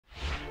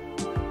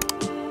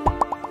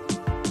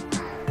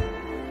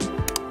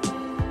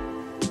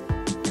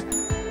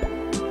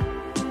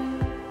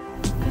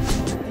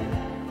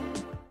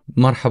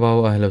مرحبا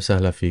وأهلا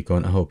وسهلا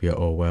فيكم. I hope you're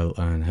all well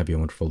and have a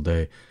wonderful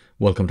day.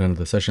 Welcome to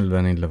another session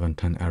learning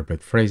Levantine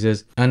Arabic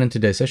phrases. And in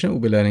today's session, we'll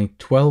be learning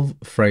 12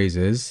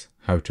 phrases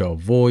how to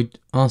avoid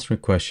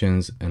answering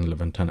questions in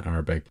Levantine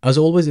Arabic. As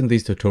always in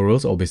these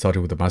tutorials, I'll be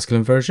starting with the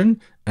masculine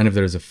version. And if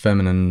there is a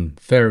feminine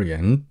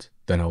variant,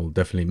 then I'll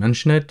definitely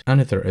mention it.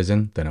 And if there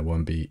isn't, then I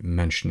won't be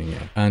mentioning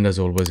it. And as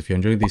always, if you're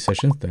enjoying these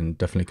sessions, then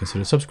definitely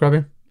consider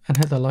subscribing and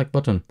hit that like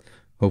button.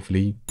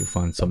 Hopefully you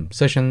find some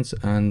sessions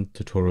and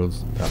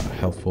tutorials that are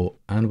helpful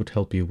and would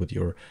help you with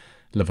your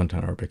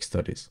Levantine Arabic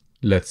studies.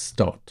 Let's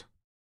start.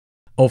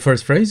 Our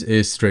first phrase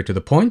is straight to the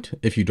point.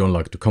 If you don't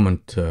like to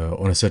comment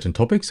on a certain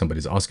topic,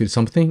 somebody's asking you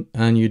something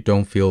and you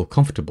don't feel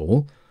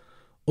comfortable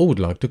or would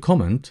like to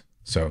comment.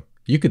 So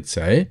you could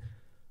say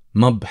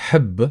ما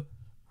بحب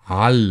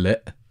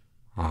علق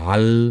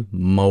على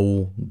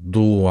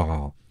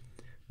الموضوع.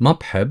 ما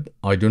بحب,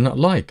 I do not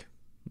like.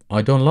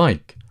 I don't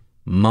like.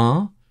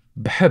 ما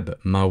بحب,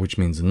 ma which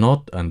means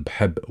not, and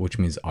بحب which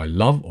means I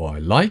love or I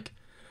like.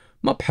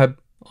 ما بحب,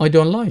 I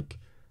don't like.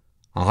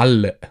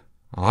 علق,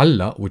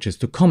 علق which is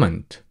to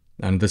comment.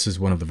 And this is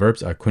one of the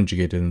verbs I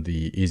conjugated in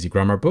the Easy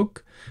Grammar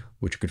book,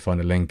 which you could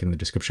find a link in the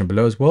description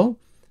below as well.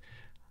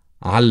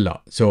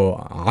 علق, so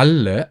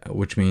علق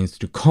which means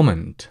to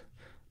comment.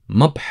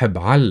 ما بحب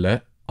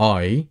علق,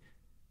 I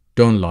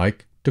don't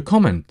like to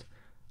comment.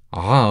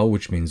 ع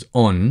which means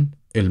on,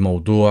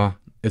 الموضوع,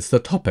 it's the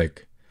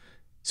topic.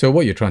 So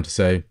what you're trying to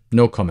say,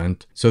 no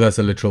comment. So that's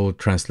a literal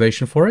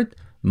translation for it.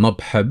 ما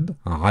بحب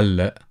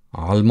علق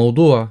على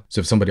الموضوع.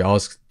 So if somebody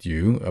asks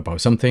you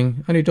about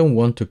something and you don't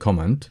want to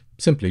comment,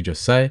 simply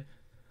just say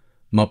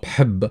ما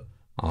بحب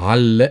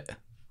علق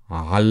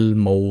على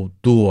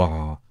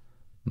الموضوع.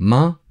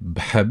 ما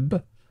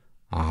بحب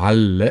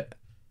علق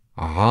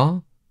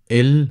على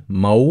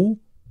الموضوع.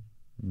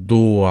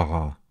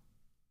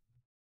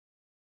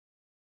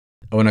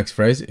 Our next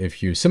phrase,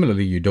 if you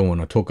don't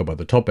want to talk about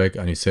the topic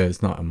and you say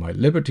it's not at my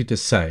liberty to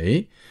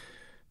say,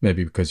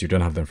 maybe because you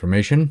don't have the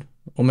information,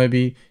 or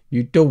maybe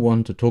you don't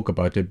want to talk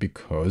about it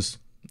because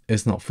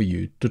it's not for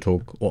you to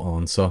talk or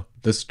answer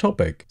this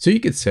topic. So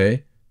you could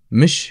say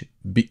مش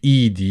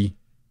بإيدي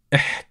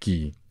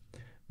احكي.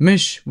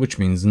 مش, which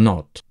means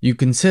not. You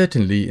can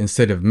certainly,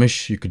 instead of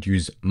مش, you could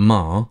use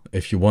ما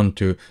if you want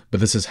to,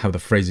 but this is how the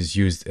phrase is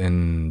used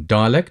in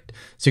dialect.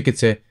 So you could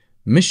say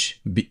مش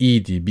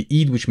بإيدي,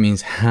 بإيد which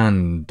means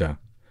hand.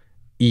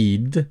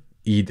 إيد,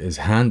 إيد is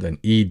hand and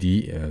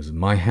إيدي is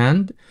my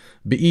hand.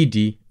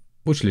 بإيدي,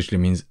 which literally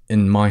means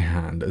in my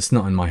hand, it's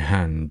not in my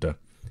hand.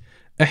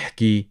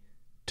 احكي,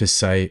 to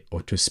say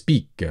or to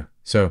speak.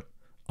 So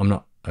I'm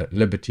not at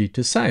liberty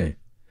to say.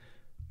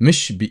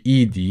 مش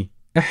بإيدي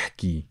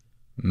احكي.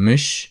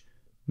 مش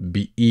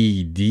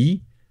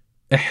بإيدي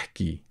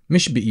احكي.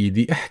 مش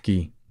بإيدي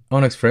احكي.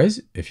 Our next phrase,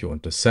 if you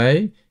want to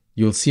say,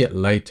 you'll see it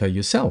later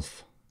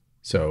yourself.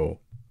 So,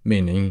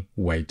 meaning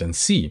wait and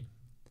see.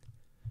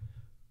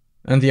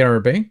 And the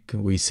Arabic,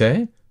 we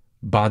say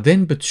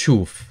بعدين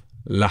بتشوف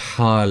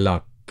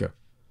لحالك.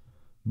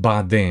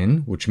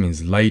 بعدين, which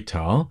means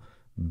later.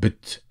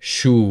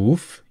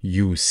 بتشوف,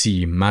 you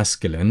see,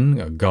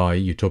 masculine, a guy,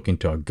 you're talking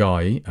to a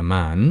guy, a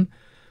man.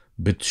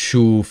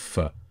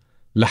 بتشوف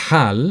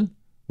لحال,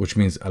 which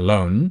means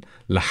alone.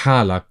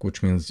 لحالك,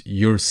 which means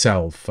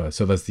yourself.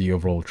 So that's the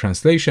overall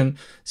translation.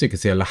 So you can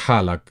say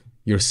لحالك,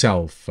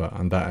 yourself,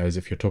 and that is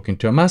if you're talking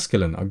to a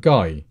masculine, a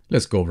guy.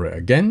 Let's go over it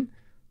again.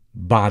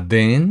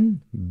 بعدين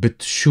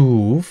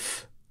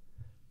بتشوف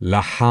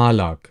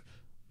لحالك.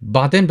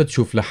 بعدين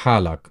بتشوف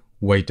لحالك.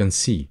 Wait and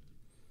see.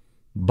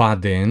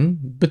 بعدين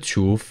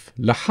بتشوف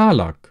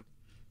لحالك.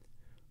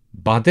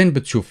 بعدين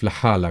بتشوف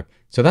لحالك.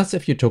 So that's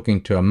if you're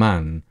talking to a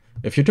man.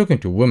 If you're talking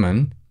to a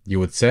woman, you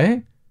would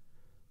say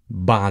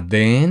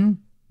بعدين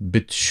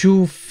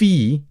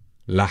بتشوفي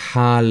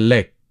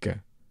لحالك.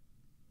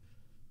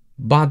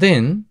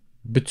 بعدين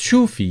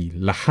بتشوفي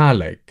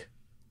لحالك.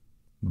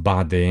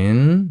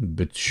 بعدين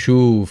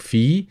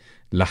بتشوفي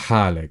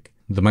لحالك.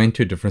 The main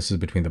two differences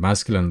between the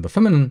masculine and the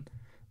feminine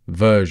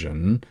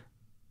version,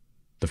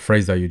 the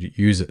phrase that you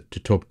use it to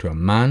talk to a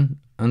man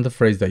and the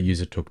phrase that you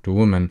use it to talk to a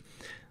woman.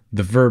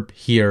 The verb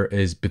here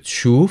is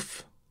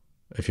بتشوف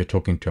if you're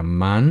talking to a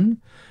man,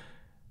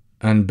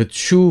 and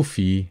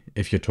بتشوفي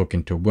if you're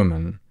talking to a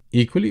woman.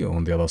 Equally,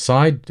 on the other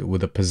side,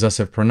 with the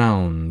possessive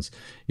pronouns,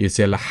 you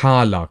say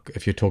لحالك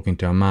if you're talking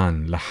to a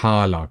man,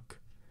 لحالك.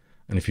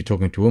 And if you're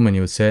talking to a woman, you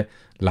would say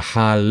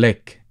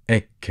لحالك,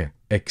 ek,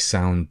 X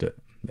sound,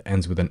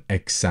 ends with an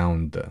X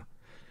sound.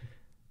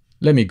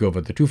 Let me go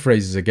over the two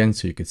phrases again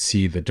so you could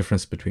see the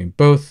difference between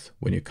both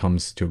when it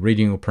comes to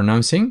reading or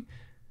pronouncing.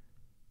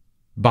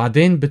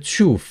 بعدين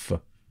بتشوف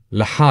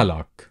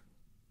لحالك.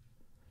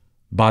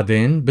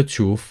 بعدين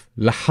بتشوف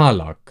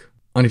لحالك.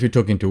 And if you're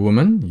talking to a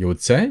woman, you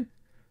would say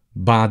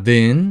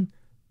بعدين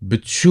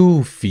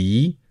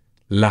بتشوفي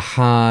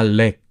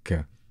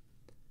لحالك.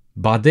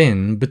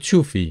 بعدين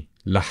بتشوفي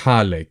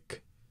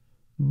لحالك.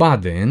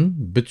 بعدين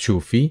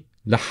بتشوفي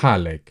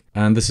لحالك.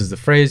 And this is the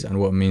phrase and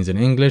what it means in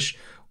English.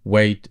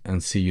 Wait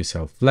and see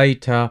yourself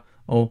later,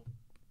 or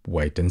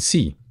wait and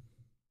see.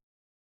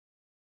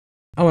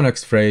 Our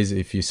next phrase,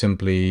 if you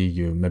simply,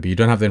 maybe you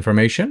don't have the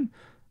information,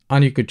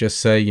 and you could just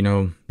say,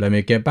 let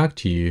me get back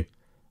to you.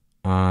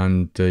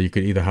 And you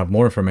could either have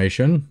more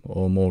information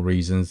or more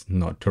reasons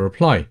not to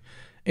reply.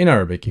 In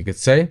Arabic, you could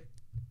say,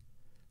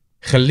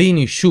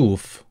 خليني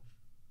شوف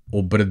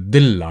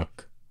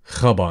وبردلك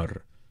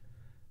خبر.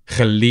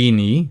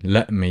 خليني,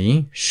 let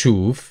me,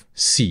 شوف,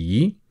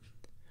 see,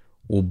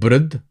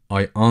 وبرد,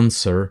 I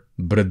answer,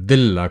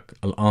 بردلك,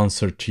 I'll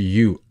answer to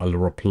you, I'll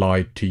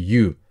reply to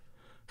you.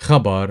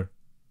 خبر,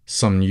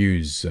 some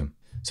news.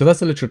 So that's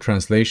the literal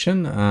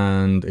translation,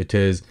 and it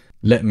is,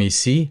 let me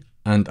see,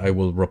 and I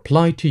will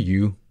reply to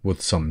you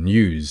with some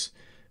news.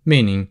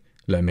 Meaning,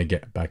 let me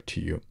get back to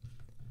you.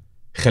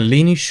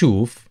 خليني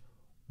شوف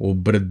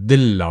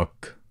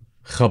وبردلك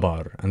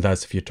خبر. And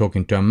that's if you're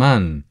talking to a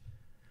man.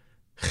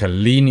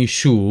 خليني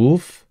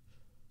شوف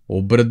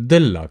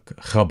وبردلك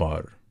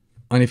خبر.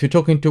 And if you're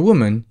talking to a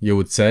woman, you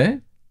would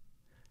say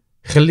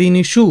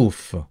خليني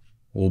شوف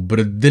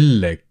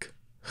وبردلك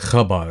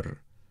خبر.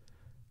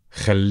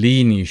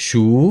 خليني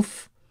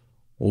شوف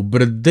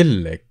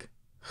وبردلك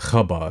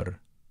خبر.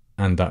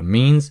 And that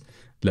means,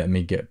 let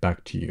me get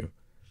back to you.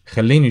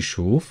 خليني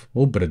شوف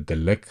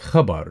وبردلك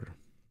خبر.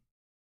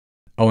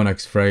 Our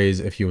next phrase,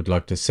 if you would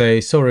like to say,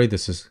 sorry,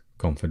 this is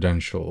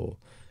confidential.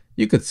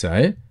 You could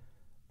say,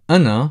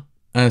 أنا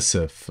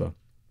آسف.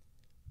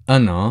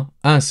 أنا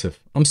آسف.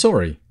 I'm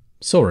sorry.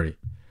 Sorry.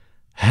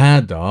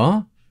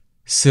 هذا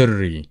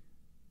سري.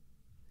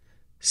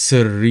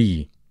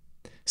 سري.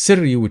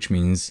 سري, which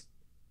means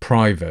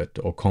private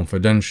or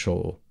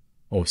confidential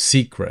or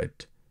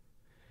secret.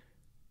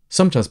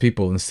 Sometimes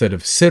people, instead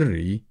of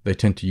sirri, they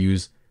tend to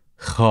use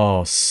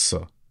khas.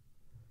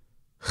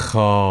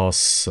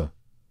 Khas.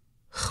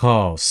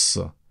 Khas.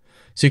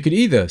 So you could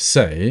either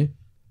say,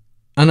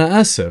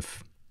 أنا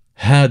آسف,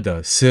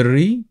 هذا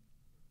سري.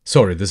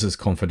 Sorry, this is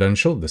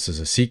confidential, this is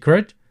a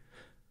secret.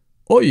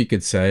 Or you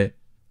could say,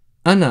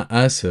 أنا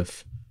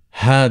آسف,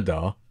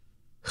 هذا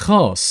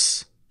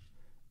خاص.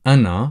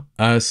 أنا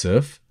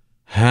آسف,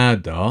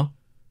 هذا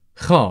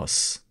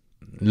خاص.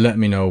 Let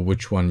me know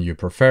which one you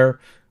prefer.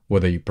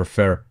 Whether you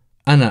prefer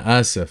أنا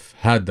آسف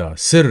هذا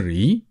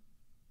سري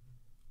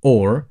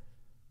or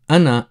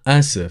أنا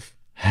آسف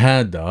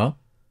هذا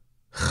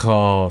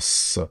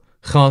خاص.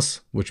 خاص,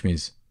 which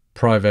means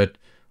private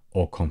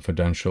or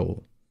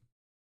confidential.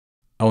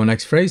 Our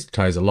next phrase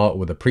ties a lot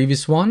with the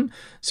previous one.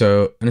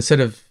 So instead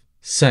of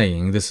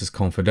saying this is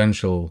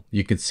confidential,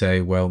 you could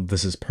say, well,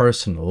 this is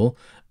personal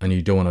and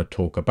you don't want to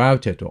talk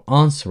about it or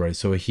answer it.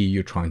 So here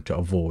you're trying to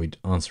avoid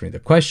answering the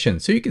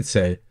question. So you could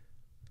say,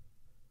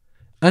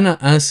 أنا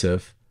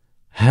آسف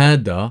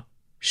هذا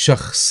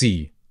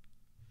شخصي.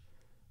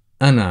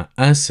 أنا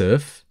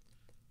آسف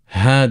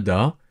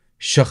هذا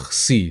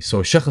شخصي.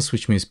 So شخص,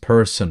 which means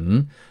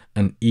person,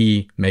 and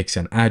E makes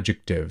an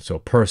adjective, so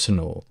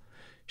personal.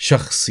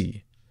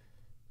 شخصي.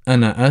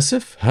 أنا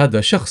آسف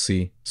هذا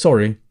شخصي.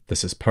 Sorry,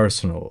 this is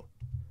personal.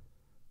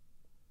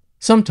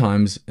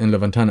 Sometimes in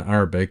Levantine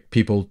Arabic,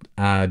 people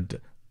add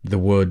the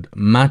word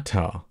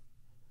mata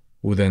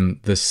within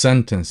this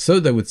sentence. So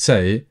they would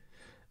say,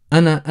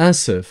 أنا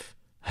آسف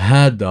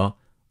هذا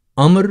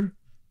أمر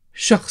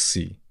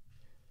شخصي.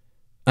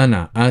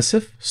 أنا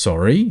آسف,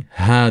 sorry,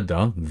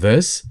 هذا,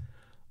 this,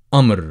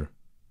 أمر.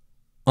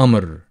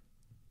 أمر.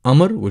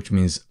 أمر, which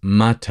means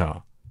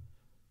matter.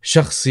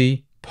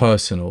 شخصي,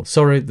 personal.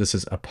 Sorry, this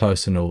is a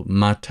personal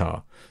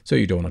matter. So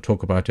you don't want to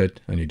talk about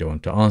it and you don't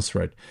want to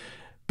answer it.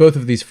 Both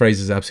of these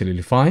phrases are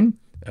absolutely fine.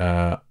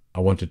 I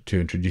wanted to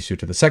introduce you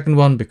to the second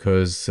one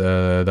because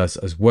that's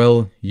as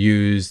well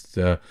used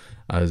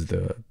as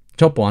the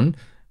top one.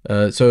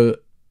 So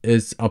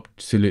it's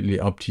absolutely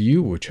up to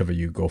you, whichever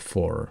you go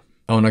for.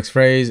 Our next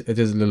phrase, it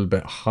is a little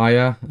bit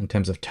higher in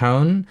terms of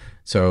tone.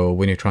 So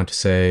when you're trying to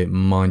say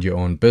mind your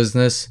own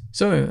business,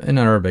 so in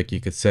Arabic you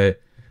could say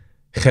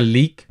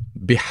خليك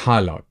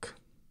بحالك.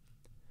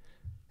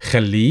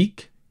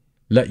 خليك,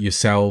 let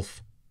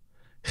yourself.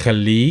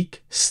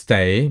 خليك,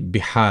 stay,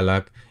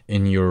 بحالك,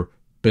 in your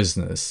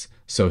business.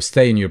 So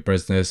stay in your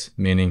business,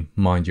 meaning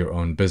mind your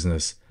own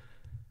business.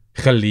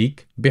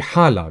 خليك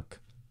بحالك.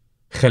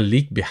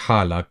 خليك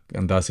بحالك,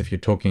 and that's if you're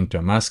talking to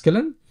a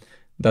masculine.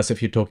 That's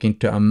if you're talking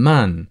to a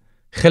man.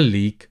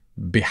 خليك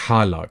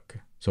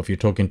بحالك. So if you're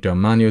talking to a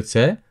man, you'd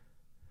say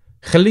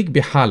خليك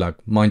بحالك,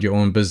 mind your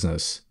own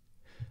business.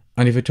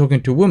 And if you're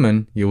talking to a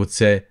woman, you would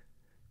say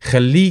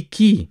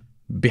خليكي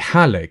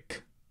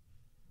بحالك.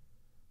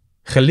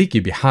 خليكي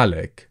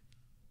بحالك.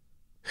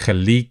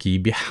 خليكي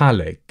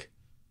بحالك.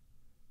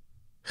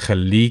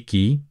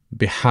 خليكي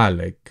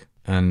بحالك.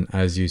 And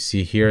as you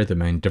see here, the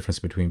main difference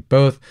between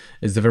both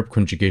is the verb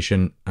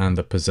conjugation and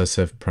the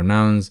possessive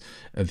pronouns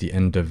at the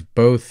end of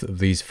both of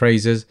these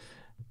phrases,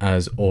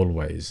 as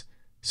always.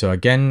 So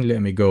again,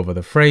 let me go over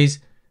the phrase.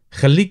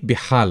 خليك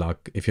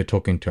بحالك if you're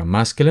talking to a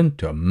masculine,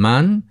 to a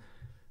man.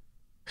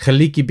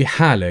 خليكي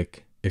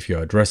بحالك if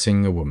you're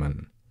addressing a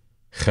woman.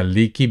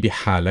 خليكي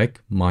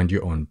بحالك, mind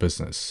your own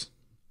business.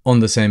 On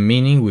the same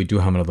meaning, we do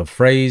have another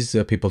phrase.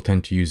 People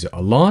tend to use it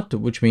a lot,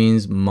 which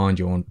means mind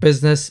your own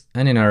business.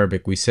 And in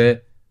Arabic, we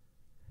say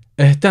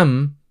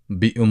اهتم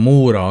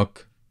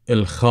بأمورك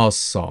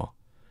الخاصة.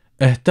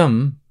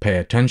 اهتم, pay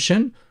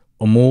attention.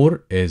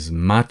 أمور is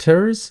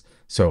matters.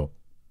 So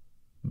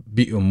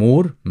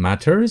بأمور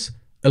matters.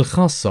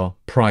 الخاصة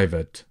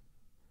private.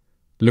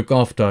 Look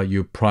after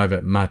your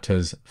private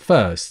matters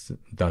first.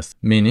 That's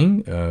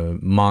meaning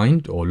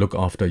mind or look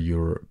after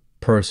your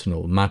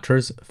personal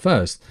matters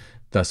first.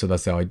 So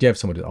that's the idea. If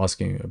somebody is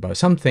asking you about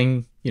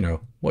something, you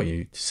know, what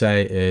you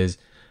say is,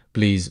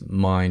 please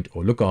mind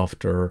or look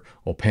after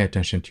or pay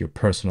attention to your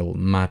personal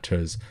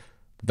matters.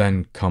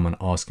 Then come and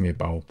ask me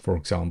about, for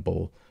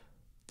example,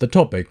 the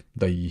topic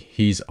that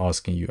he's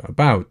asking you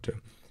about.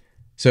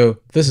 So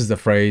this is the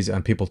phrase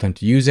and people tend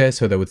to use it.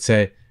 So they would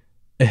say,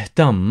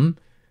 اهتم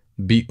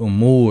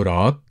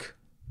بأمورك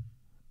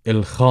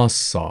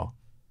الخاصة.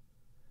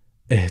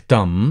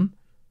 اهتم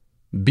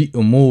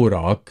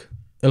بأمورك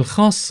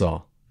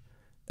الخاصة.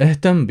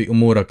 اهتم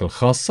بأمورك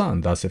الخاصة,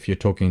 and that's if you're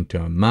talking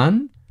to a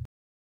man.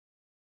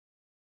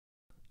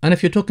 And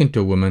if you're talking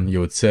to a woman, you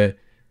would say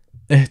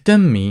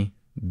اهتمي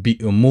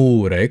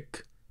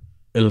بأمورك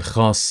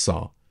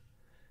الخاصة.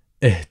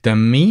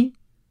 اهتمي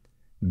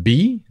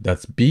ب,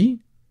 that's B,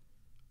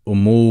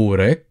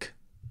 أمورك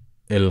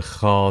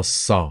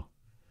الخاصة.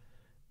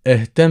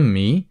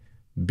 اهتمي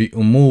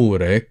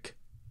بأمورك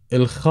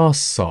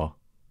الخاصة.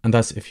 And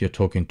that's if you're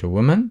talking to a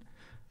woman.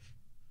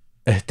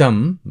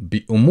 اهتم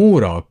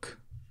بأمورك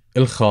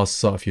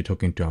الخاصة if you're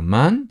talking to a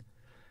man.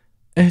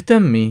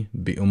 اهتمي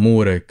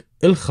بأمورك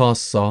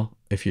الخاصة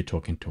if you're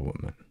talking to a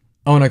woman.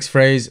 Our next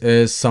phrase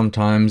is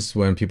sometimes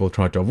when people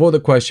try to avoid the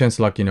questions,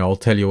 like, you know, I'll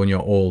tell you when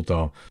you're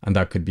older, and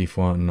that could be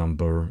for a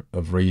number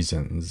of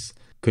reasons.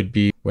 Could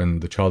be when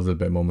the child is a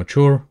bit more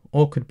mature,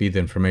 or could be the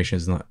information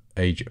is not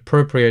age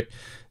appropriate.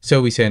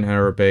 So we say in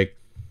Arabic,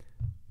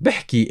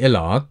 بحكي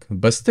إلك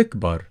بس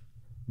تكبر.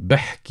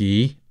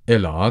 بحكي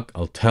إلك,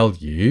 I'll tell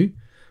you,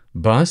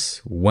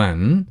 بس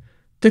when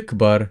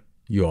تكبر,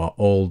 you are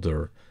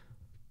older.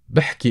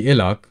 بحكي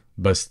إلك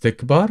بس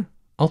تكبر,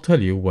 I'll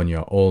tell you when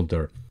you're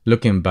older.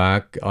 Looking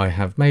back, I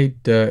have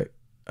made a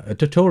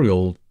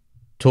tutorial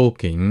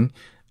talking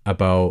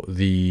about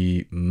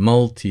the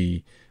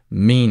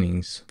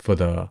multi-meanings for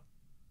the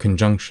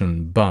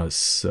conjunction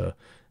bus.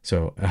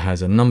 So it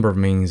has a number of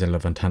meanings in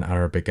Levantine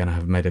Arabic, and I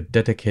have made a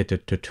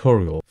dedicated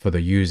tutorial for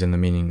the use and the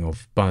meaning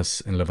of bus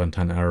in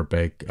Levantine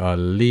Arabic. I'll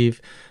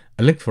leave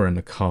a link for it in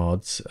the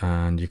cards,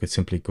 and you could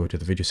simply go to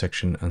the video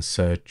section and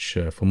search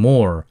for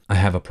more. I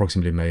have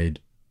approximately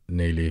made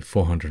nearly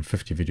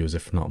 450 videos,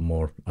 if not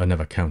more. I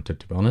never counted,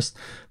 to be honest.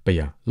 But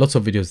yeah, lots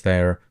of videos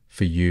there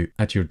for you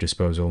at your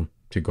disposal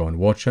to go and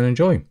watch and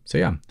enjoy. So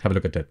yeah, have a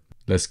look at it.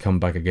 Let's come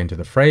back again to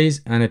the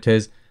phrase, and it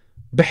is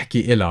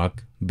بحكي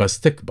إلك بس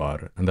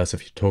تكبر, and that's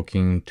if you're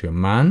talking to a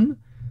man.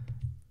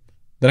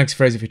 The next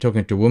phrase, if you're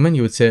talking to a woman,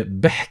 you would say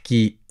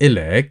بحكي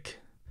إلك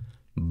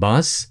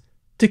بس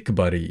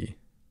تكبري.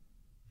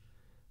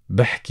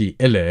 بحكي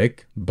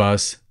إلك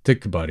بس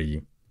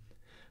تكبري.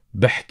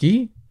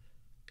 بحكي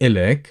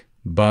إلك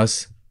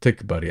بس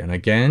تكبري. And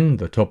again,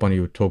 the top one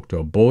you would talk to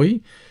a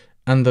boy,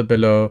 and the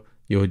below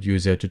you would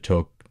use it to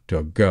talk to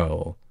a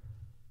girl.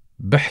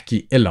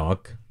 بحكي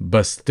إلك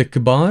بس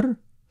تكبر.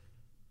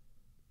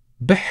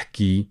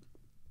 بحكي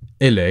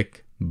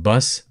إلك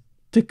بس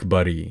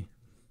تكبري.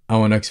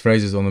 Our next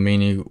phrase is on the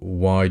meaning,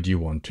 why do you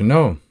want to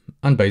know?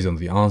 And based on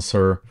the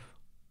answer,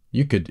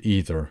 you could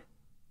either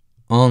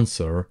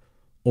answer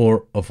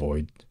or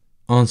avoid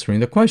answering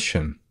the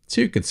question.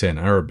 So you could say in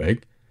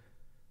Arabic,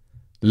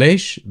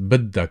 ليش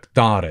بدك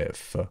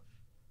تعرف?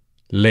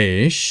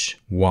 ليش,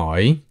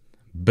 why,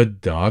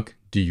 بدك,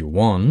 do you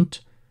want,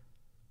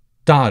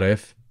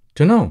 تعرف,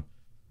 to know.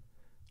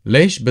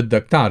 ليش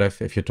بدك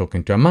تعرف if you're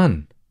talking to a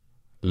man.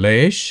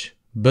 ليش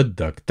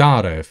بدك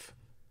تعرف.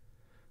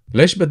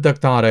 ليش بدك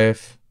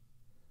تعرف.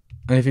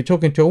 And if you're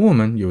talking to a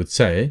woman, you would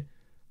say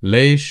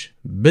ليش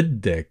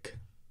بدك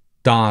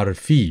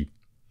تعرفي.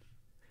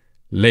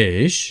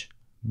 ليش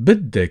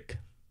بدك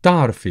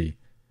تعرفي.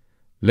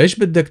 ليش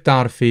بدك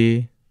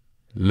تعرفي.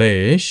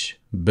 ليش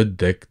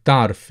بدك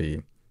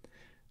تعرفي.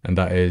 And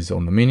that is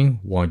on the meaning,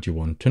 why do you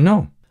want to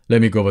know?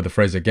 Let me go over the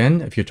phrase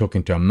again. If you're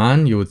talking to a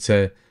man, you would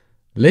say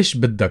ليش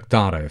بدك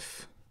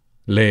تعرف.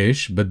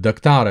 ليش بدك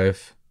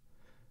تعرف.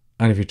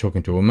 And if you're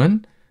talking to a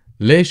woman,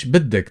 ليش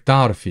بدك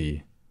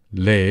تعرفي.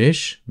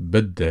 ليش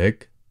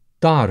بدك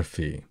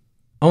تعرفي.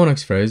 Our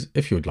next phrase,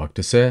 if you would like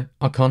to say,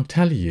 I can't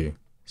tell you.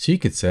 So you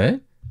could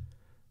say,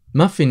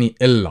 ما فيني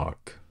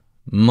إلك.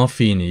 ما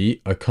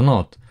فيني, I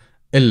cannot.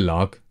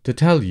 إلك, to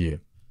tell you.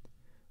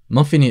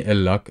 ما فيني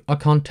إلك, I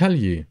can't tell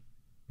you.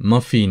 ما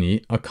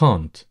فيني, I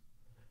can't.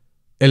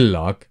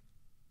 إلك,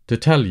 to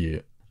tell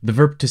you. The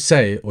verb to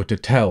say or to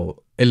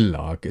tell,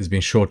 إلك, is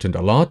being shortened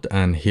a lot,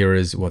 and here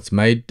is what's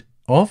made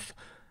of.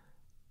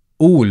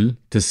 قول,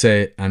 to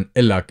say, and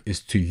إلك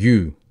is to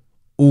you.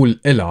 قول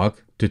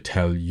إلك, to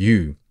tell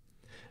you.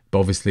 But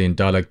obviously in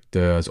dialect,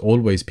 as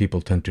always,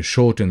 people tend to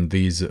shorten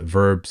these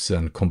verbs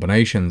and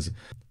combinations.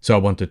 So I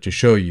wanted to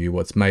show you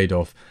what's made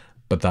of,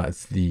 but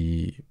that's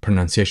the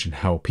pronunciation,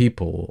 how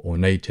people or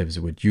natives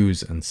would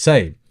use and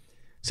say.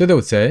 So they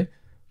would say,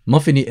 ما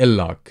فيني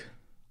إلاك.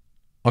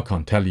 I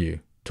can't tell you.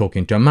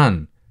 Talking to a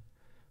man.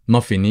 ما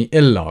فيني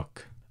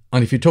إلاك.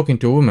 And if you're talking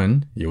to a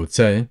woman, you would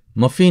say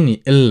ما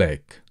فيني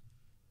إلك.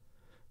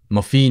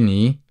 ما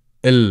فيني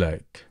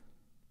إلك.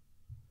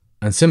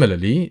 And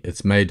similarly,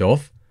 it's made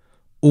of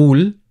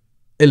قول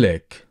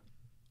إلك.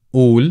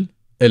 قول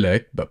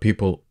إلك, but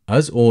people,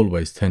 as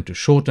always, tend to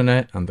shorten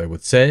it and they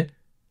would say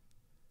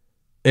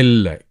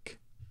إلك.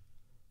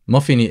 ما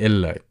فيني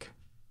إلك.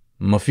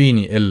 ما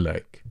فيني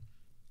إلك.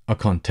 I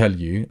can't tell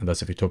you, and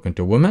that's if you're talking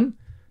to a woman.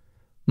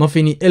 ما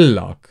فيني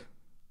إلك,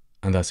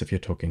 and that's if you're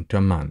talking to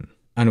a man.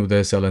 And with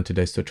this, I'll end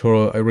today's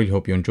tutorial. I really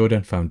hope you enjoyed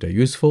and found it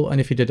useful. And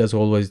if you did, as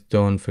always,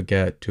 don't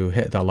forget to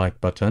hit that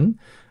like button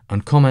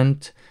and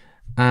comment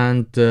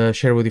and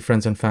share with your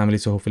friends and family,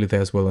 so hopefully they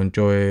as well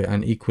enjoy.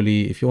 And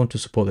equally, if you want to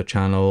support the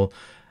channel,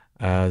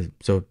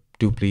 so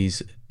do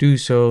please do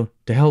so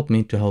to help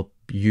me, to help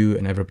you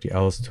and everybody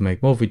else to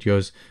make more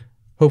videos,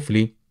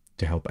 hopefully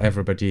to help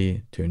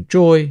everybody to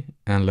enjoy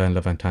and learn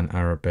Levantine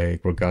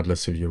Arabic,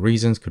 regardless of your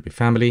reasons. Could be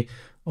family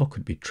or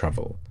could be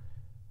travel.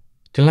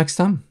 Till next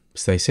time,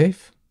 stay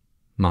safe.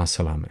 Ma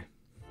salame.